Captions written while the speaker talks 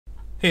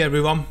Hey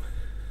everyone,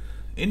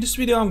 in this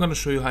video I'm gonna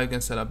show you how you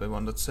can set up a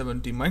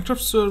 1.70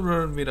 Minecraft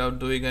server without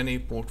doing any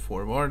port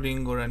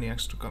forwarding or any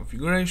extra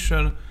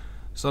configuration.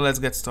 So let's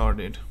get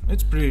started.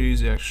 It's pretty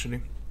easy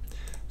actually.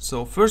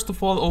 So first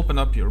of all, open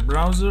up your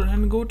browser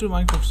and go to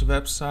Minecraft's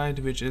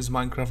website, which is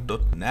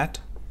minecraft.net,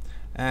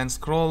 and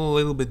scroll a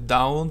little bit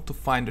down to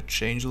find the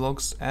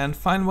changelogs and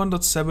find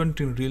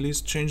 1.17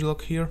 release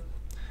changelog here,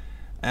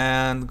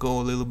 and go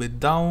a little bit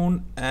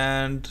down,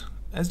 and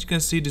as you can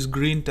see this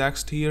green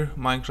text here,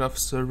 Minecraft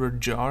server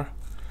jar,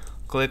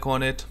 click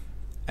on it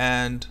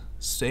and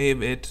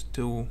save it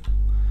to,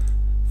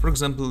 for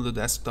example, the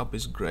desktop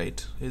is a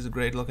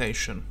great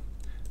location.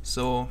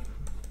 So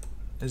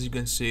as you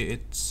can see,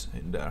 it's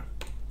in there.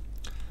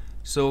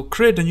 So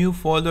create a new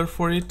folder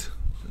for it.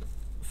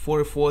 For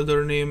a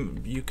folder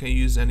name you can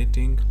use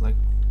anything, like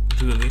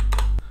really,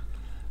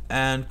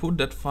 and put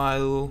that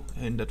file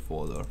in that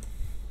folder.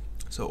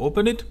 So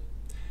open it,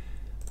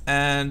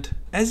 and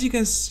as you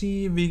can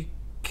see we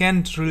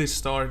can't really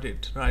start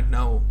it right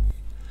now.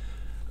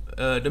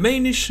 The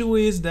main issue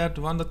is that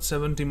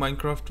 1.70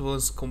 Minecraft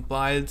was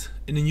compiled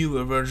in a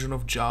newer version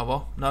of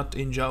Java, not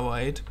in Java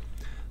 8.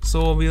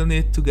 So we'll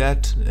need to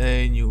get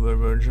a newer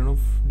version of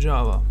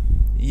Java.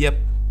 Yep.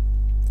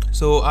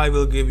 So I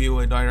will give you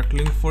a direct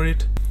link for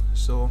it.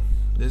 So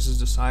this is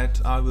the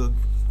site, I will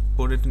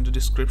put it in the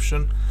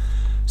description.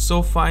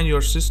 So find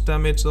your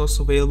system, it's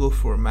also available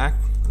for Mac,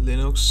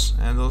 Linux,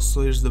 and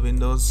also here's the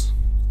Windows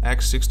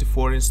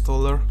x64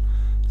 installer.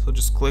 So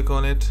just click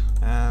on it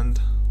and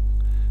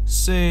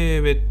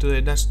save it to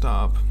a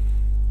desktop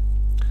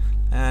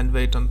and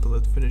wait until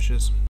it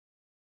finishes.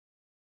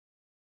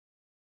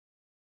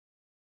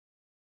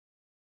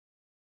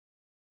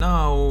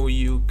 Now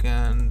you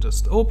can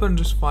just open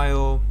this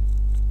file,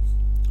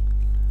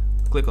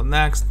 click on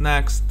next,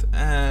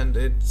 and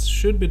it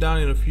should be done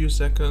in a few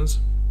seconds.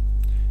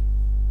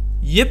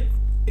 Yep,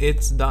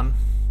 it's done.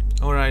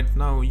 Alright,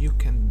 now you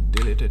can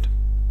delete it.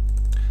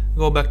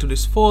 Go back to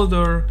this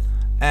folder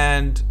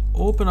and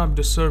open up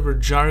the server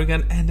jar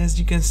again, and as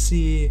you can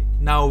see,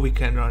 now we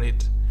can run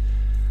it.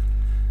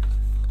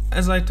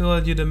 As I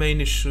told you, the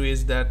main issue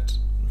is that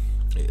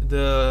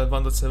the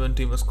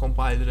 1.70 was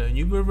compiled in a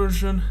newer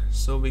version,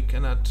 so we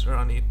cannot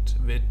run it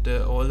with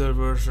the older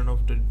version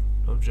of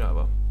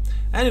Java.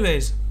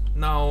 Anyways,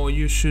 now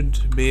you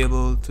should be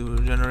able to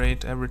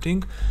generate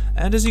everything,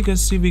 and as you can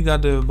see we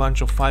got a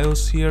bunch of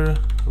files here,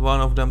 one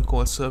of them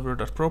called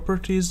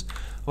server.properties,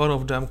 one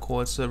of them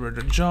called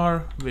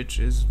server.jar, which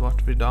is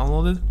what we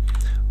downloaded,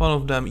 one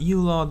of them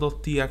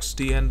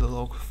eula.txt, and the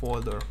log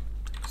folder.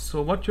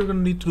 So what you're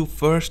gonna need to do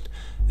first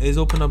is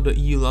open up the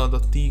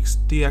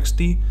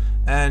eula.txt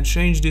and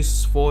change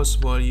this false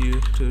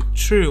value to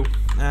true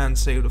and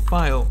save the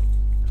file.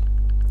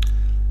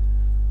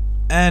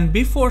 And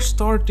before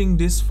starting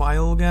this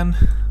file again,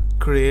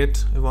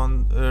 create a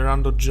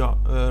run.bat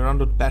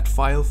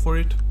file for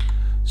it.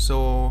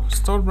 So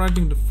start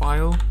writing the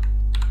file,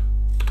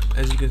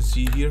 as you can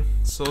see here.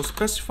 So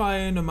specify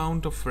an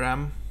amount of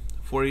RAM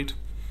for it.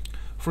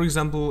 For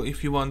example,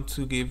 if you want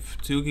to give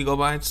 2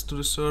 GB to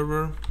the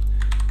server,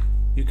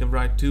 you can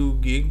write 2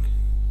 GB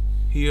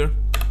here.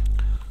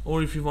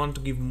 Or if you want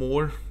to give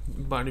more,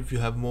 but if you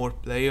have more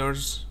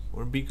players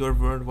or bigger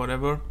world,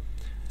 whatever,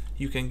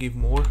 you can give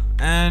more.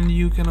 And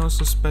you can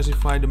also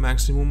specify the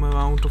maximum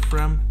amount of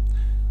RAM.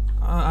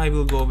 I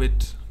will go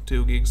with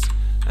 2 gigs,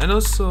 and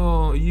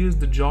also use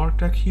the jar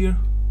tag here,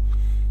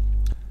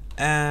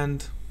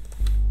 and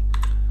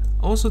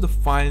also the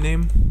file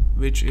name,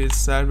 which is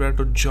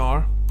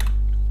server.jar,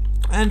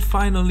 and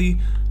finally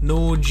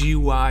no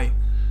GUI,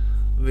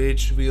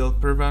 which will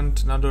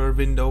prevent another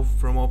window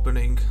from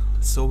opening,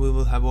 so we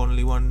will have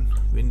only one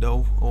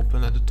window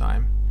open at a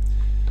time.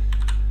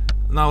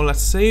 Now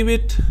let's save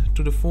it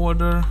to the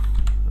folder.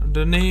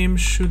 The name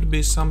should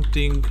be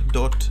something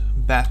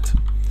 .bat,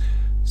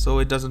 so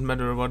it doesn't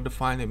matter what the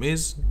file name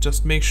is,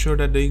 just make sure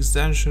that the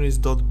extension is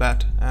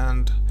 .bat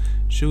and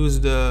choose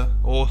the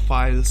all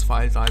files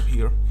file type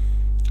here.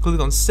 Click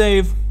on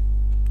save,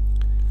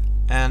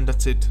 and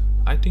that's it.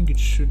 I think it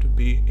should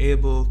be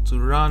able to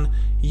run.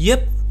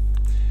 Yep,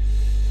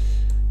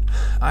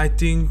 I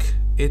think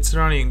it's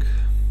running.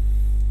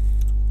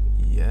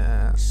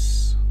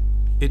 Yes,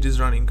 it is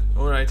running.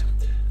 Alright,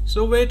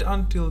 so wait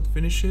until it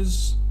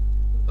finishes.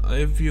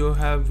 If you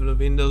have the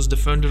Windows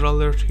Defender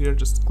alert here,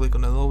 just click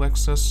on allow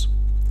access.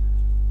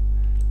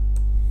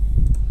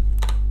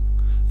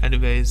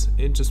 Anyways,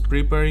 it's just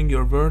preparing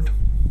your Word.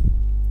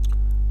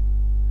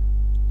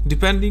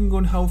 Depending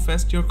on how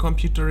fast your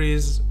computer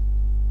is,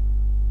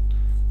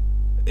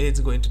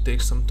 it's going to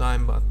take some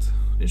time, but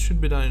it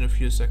should be done in a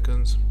few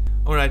seconds.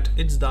 Alright,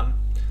 it's done.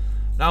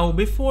 Now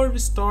before we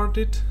start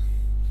it,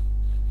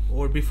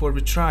 or before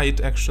we try it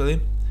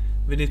actually,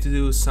 we need to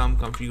do some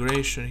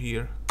configuration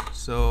here.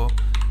 So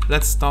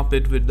let's stop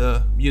it with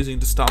using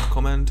the stop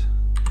command.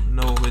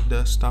 No, with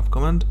the stop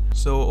command.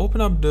 So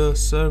open up the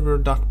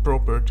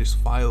server.properties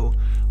file.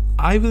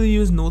 I will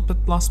use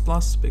Notepad++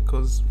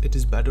 because it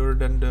is better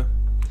than the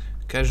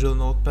casual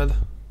Notepad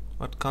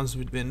what comes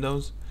with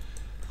Windows.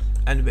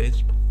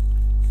 Anyways,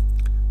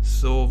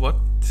 So what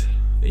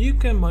you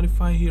can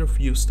modify here, a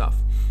few stuff.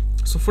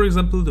 So for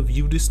example, the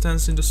view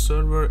distance in the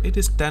server, it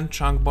is 10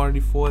 chunk by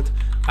default.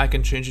 I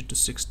can change it to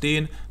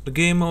 16. The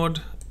game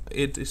mode,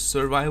 it is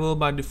survival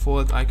by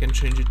default. I can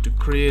change it to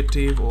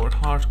creative or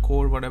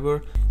hardcore,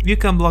 whatever. You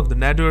can block the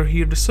nether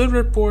here. The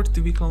server port,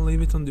 we can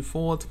leave it on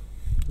default.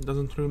 It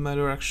doesn't really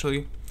matter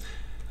actually.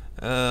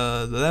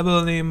 The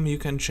level name, you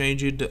can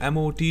change it. The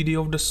MOTD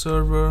of the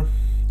server,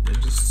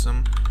 just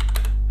some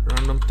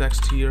random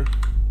text here,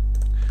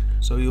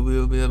 so you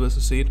will be able to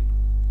see it.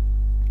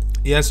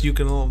 Yes, you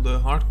can have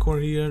the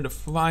hardcore here, the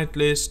fight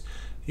list.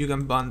 You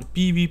can ban the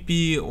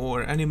PvP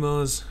or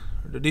animals.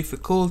 The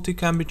difficulty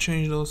can be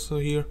changed also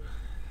here.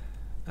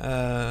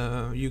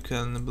 You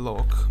can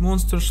block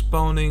monster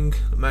spawning,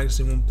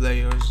 maximum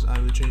players, I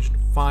will change to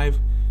 5.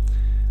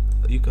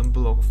 You can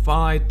block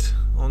fight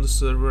on the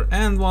server,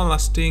 and one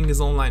last thing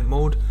is online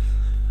mode.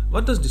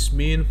 What does this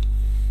mean?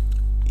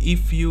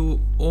 If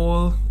you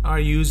all are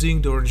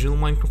using the original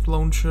Minecraft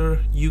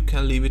launcher, you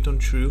can leave it on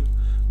true,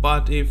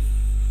 but if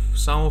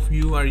some of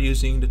you are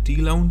using the T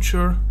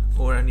launcher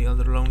or any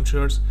other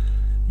launchers,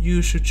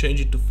 you should change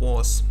it to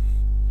false.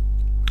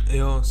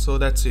 Yeah, so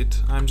that's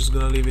it. I'm just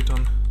gonna leave it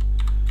on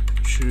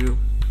true.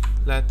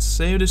 Let's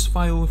save this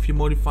file if you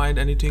modified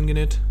anything in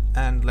it,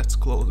 and let's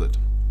close it.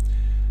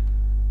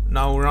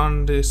 Now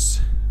run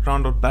this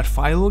round.bat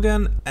file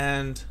again,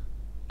 and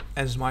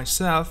as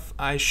myself,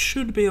 I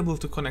should be able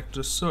to connect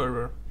to the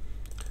server.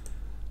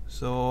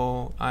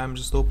 So I'm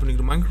just opening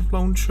the Minecraft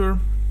launcher.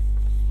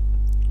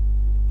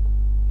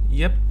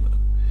 Yep,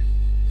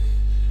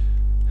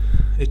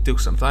 it took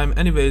some time.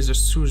 Anyways,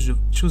 just choose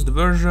the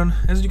version.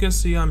 As you can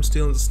see, I'm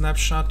still in the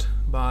snapshot,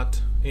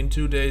 but in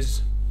 2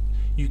 days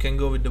you can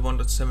go with the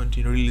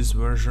 1.17 release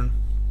version,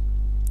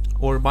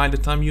 or by the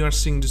time you are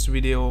seeing this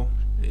video,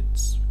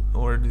 it's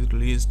already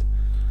released.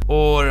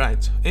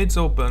 Alright, it's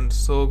opened.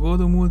 So go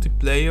to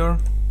multiplayer,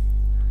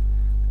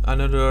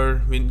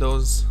 another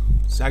Windows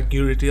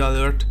security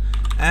alert,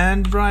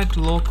 and write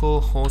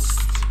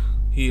localhost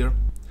here.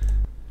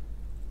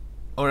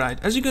 Alright,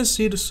 as you can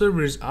see, the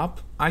server is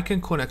up. I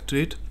can connect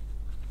to it.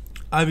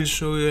 I will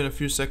show you in a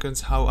few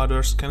seconds how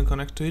others can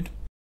connect to it.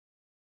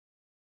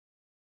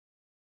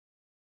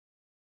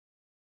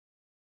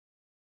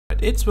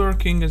 It's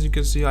working. As you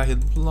can see, I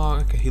can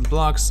hit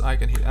blocks, I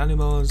can hit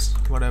animals,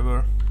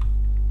 whatever.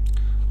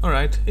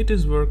 Alright, it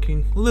is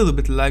working. A little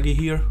bit laggy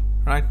here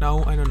right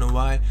now, I don't know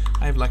why.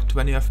 I have like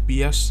 20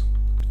 FPS.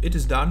 It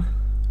is done.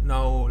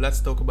 Now let's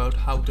talk about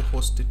how to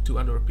host it to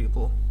other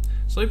people.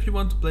 So if you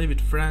want to play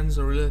with friends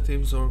or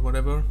relatives or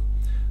whatever,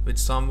 with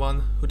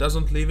someone who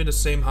doesn't live in the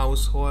same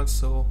household,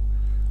 so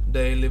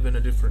they live in a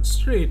different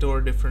street or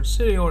a different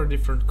city or a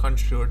different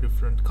country or a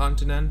different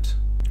continent,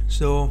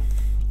 so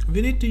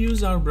we need to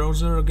use our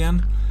browser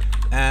again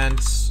and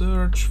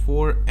search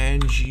for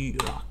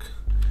ngrok,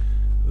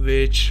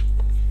 which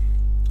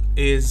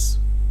is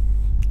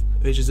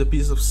a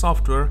piece of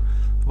software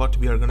what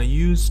we are gonna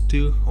use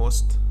to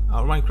host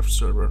our Minecraft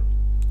server.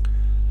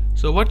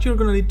 So what you're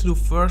gonna need to do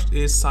first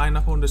is sign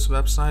up on this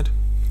website.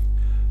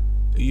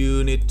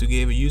 You need to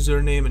give a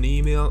username and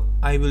email.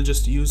 I will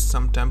just use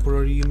some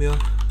temporary email.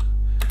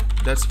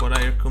 That's what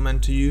I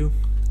recommend to you.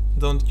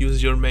 Don't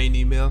use your main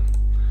email.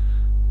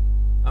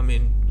 I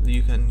mean,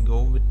 you can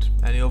go with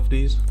any of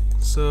these.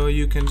 So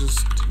you can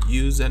just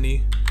use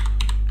any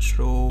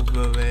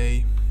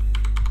throwaway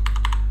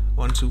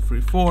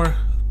 1234.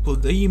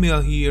 Put the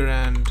email here,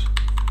 and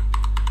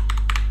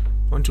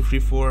 1 2 3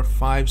 4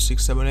 5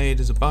 6 7 8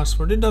 is a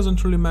password. It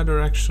doesn't really matter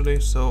actually,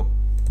 so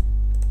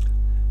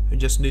you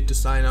just need to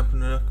sign up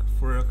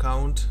for an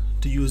account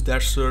to use their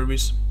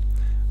service.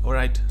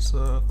 Alright,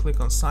 so click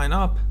on sign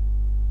up.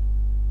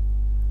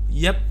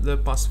 Yep, the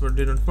password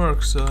didn't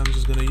work, so I'm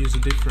just gonna use a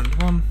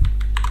different one.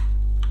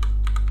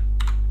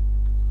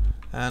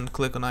 And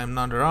click on I'm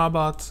not a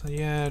robot.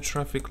 Yeah,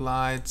 traffic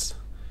lights,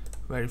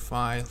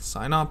 verify,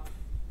 sign up.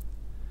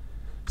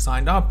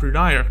 Signed up,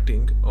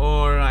 redirecting.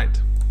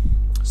 Alright.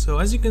 So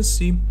as you can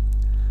see,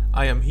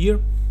 I am here,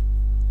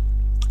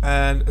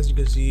 and as you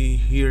can see,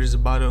 here is a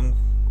button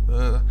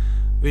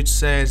which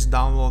says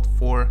download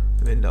for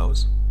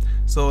Windows.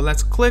 So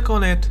let's click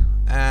on it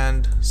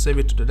and save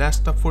it to the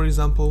desktop, for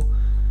example,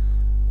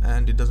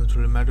 and it doesn't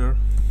really matter.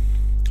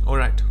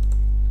 Alright,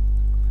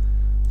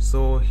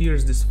 so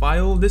here's this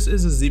file. This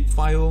is a zip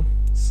file,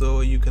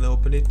 so you can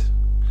open it.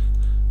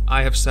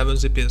 I have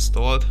 7-zip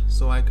installed,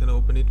 so I can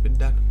open it with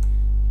that.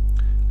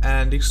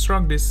 And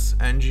extract this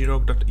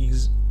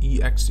ngrok.exe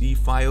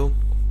file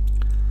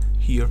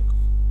here.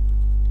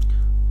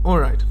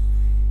 Alright,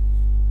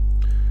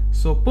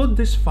 so put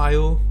this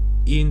file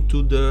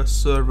into the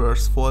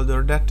servers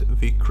folder that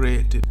we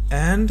created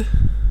and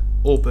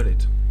open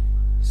it.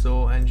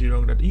 So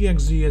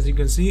ngrok.exe, as you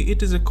can see,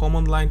 it is a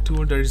command line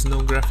tool. There is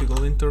no graphical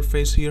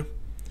interface here.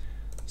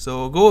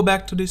 So go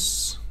back to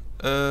this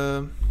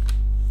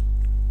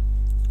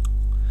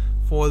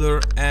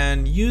folder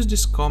and use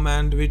this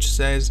command which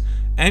says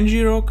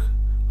ngrok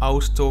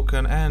out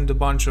token and a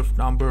bunch of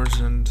numbers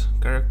and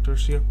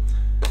characters here.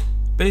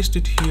 Paste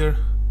it here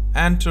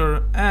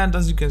enter, and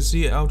as you can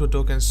see, auto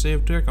token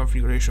saved to a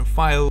configuration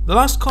file. The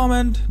last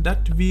command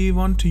that we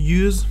want to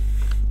use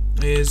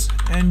is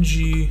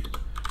ng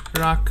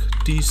rack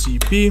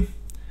tcp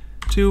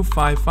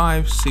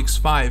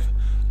 25565,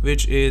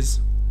 which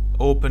is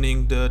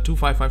opening the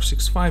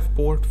 25565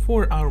 port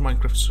for our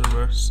Minecraft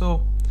server.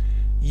 So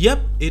yep,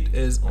 it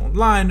is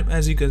online.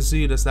 As you can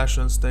see, the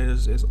session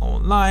status is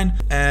online,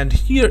 and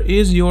here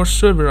is your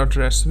server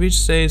address, which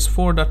says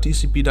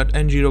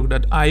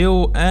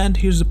 4.tcp.ngrok.io, and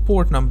here's the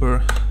port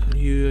number.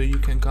 You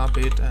can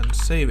copy it and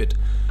save it.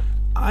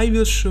 I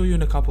will show you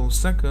in a couple of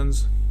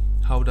seconds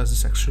how does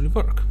this actually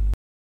work.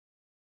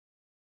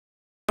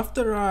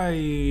 After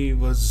I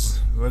was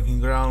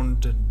working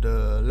around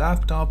the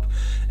laptop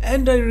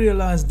and I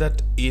realized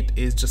that it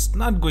is just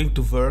not going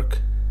to work,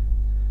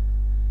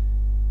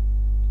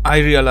 I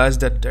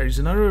realized that there is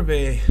another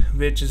way,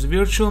 which is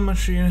virtual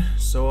machine.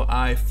 So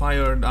I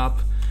fired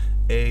up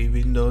a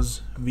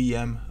Windows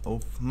VM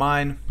of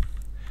mine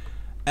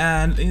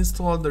and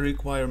installed the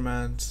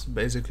requirements,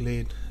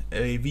 basically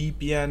a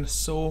VPN,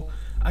 so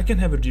I can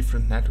have a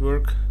different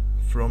network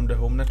from the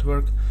home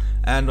network,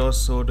 and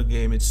also the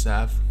game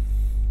itself.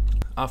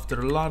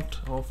 After a lot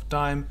of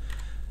time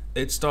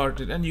it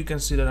started, and you can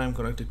see that I'm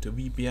connected to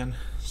VPN,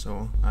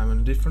 so I'm on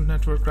a different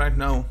network right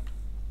now.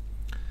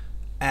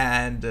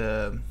 And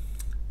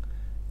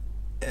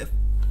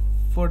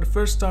for the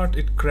first start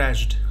it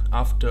crashed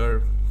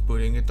after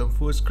putting it on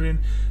full screen,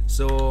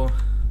 so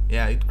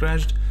yeah, it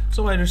crashed.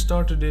 So I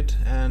restarted it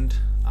and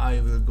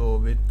I will go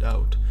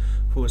without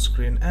full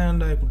screen,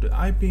 and I put the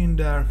IP in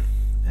there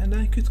and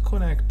I could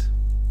connect.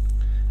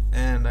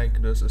 And I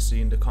could also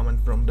see in the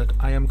comment prompt that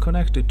I am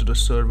connected to the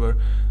server.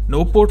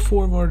 No port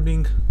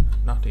forwarding,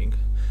 nothing.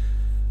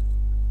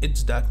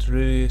 It's that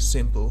really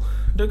simple.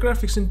 The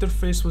graphics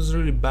interface was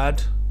really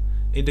bad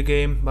in the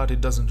game, but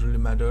it doesn't really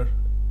matter.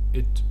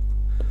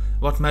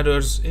 What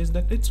matters is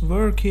that it's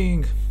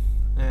working,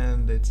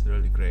 and it's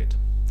really great.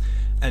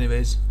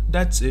 Anyways,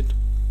 that's it.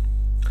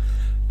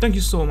 Thank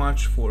you so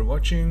much for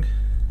watching,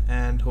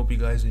 and hope you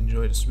guys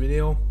enjoyed this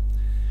video.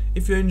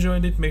 If you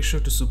enjoyed it, make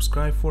sure to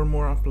subscribe for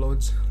more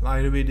uploads,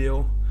 like the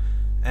video,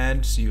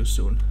 and see you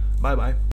soon. Bye bye.